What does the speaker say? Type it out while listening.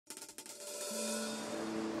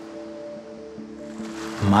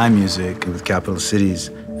my music with capital cities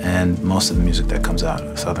and most of the music that comes out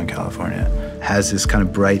of Southern California has this kind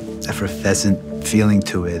of bright, effervescent feeling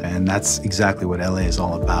to it, and that's exactly what LA is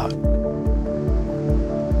all about.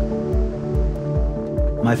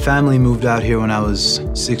 My family moved out here when I was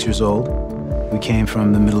 6 years old. We came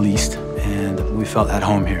from the Middle East, and we felt at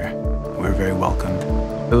home here. We were very welcomed.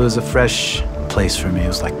 It was a fresh place for me. It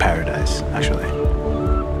was like paradise, actually.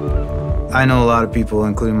 I know a lot of people,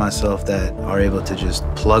 including myself, that are able to just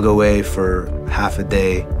plug away for half a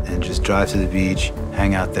day and just drive to the beach,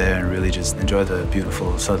 hang out there, and really just enjoy the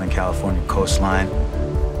beautiful Southern California coastline.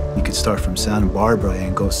 You could start from Santa Barbara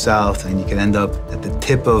and go south, and you could end up at the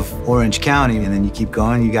tip of Orange County, and then you keep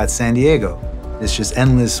going, you got San Diego. It's just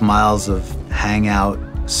endless miles of hangout,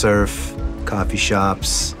 surf, coffee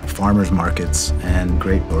shops, farmers markets, and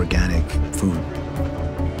great organic food.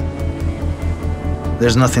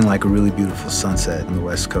 There's nothing like a really beautiful sunset on the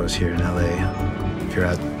West Coast here in LA. If you're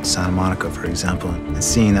at Santa Monica, for example, and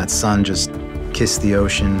seeing that sun just kiss the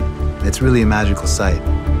ocean, it's really a magical sight.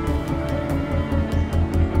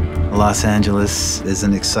 Los Angeles is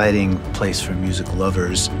an exciting place for music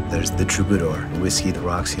lovers. There's the Troubadour, Whisky, the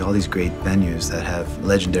Roxy, all these great venues that have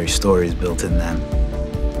legendary stories built in them.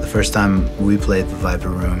 The first time we played the Viper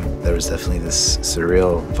Room, there was definitely this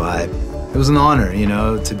surreal vibe. It was an honor, you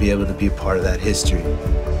know, to be able to be a part of that history.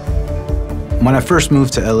 When I first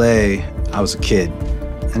moved to LA, I was a kid,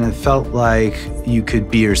 and it felt like you could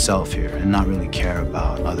be yourself here and not really care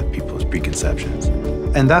about other people's preconceptions.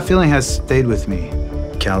 And that feeling has stayed with me.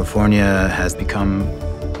 California has become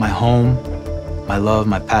my home, my love,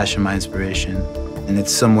 my passion, my inspiration, and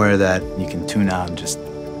it's somewhere that you can tune out and just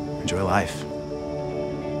enjoy life.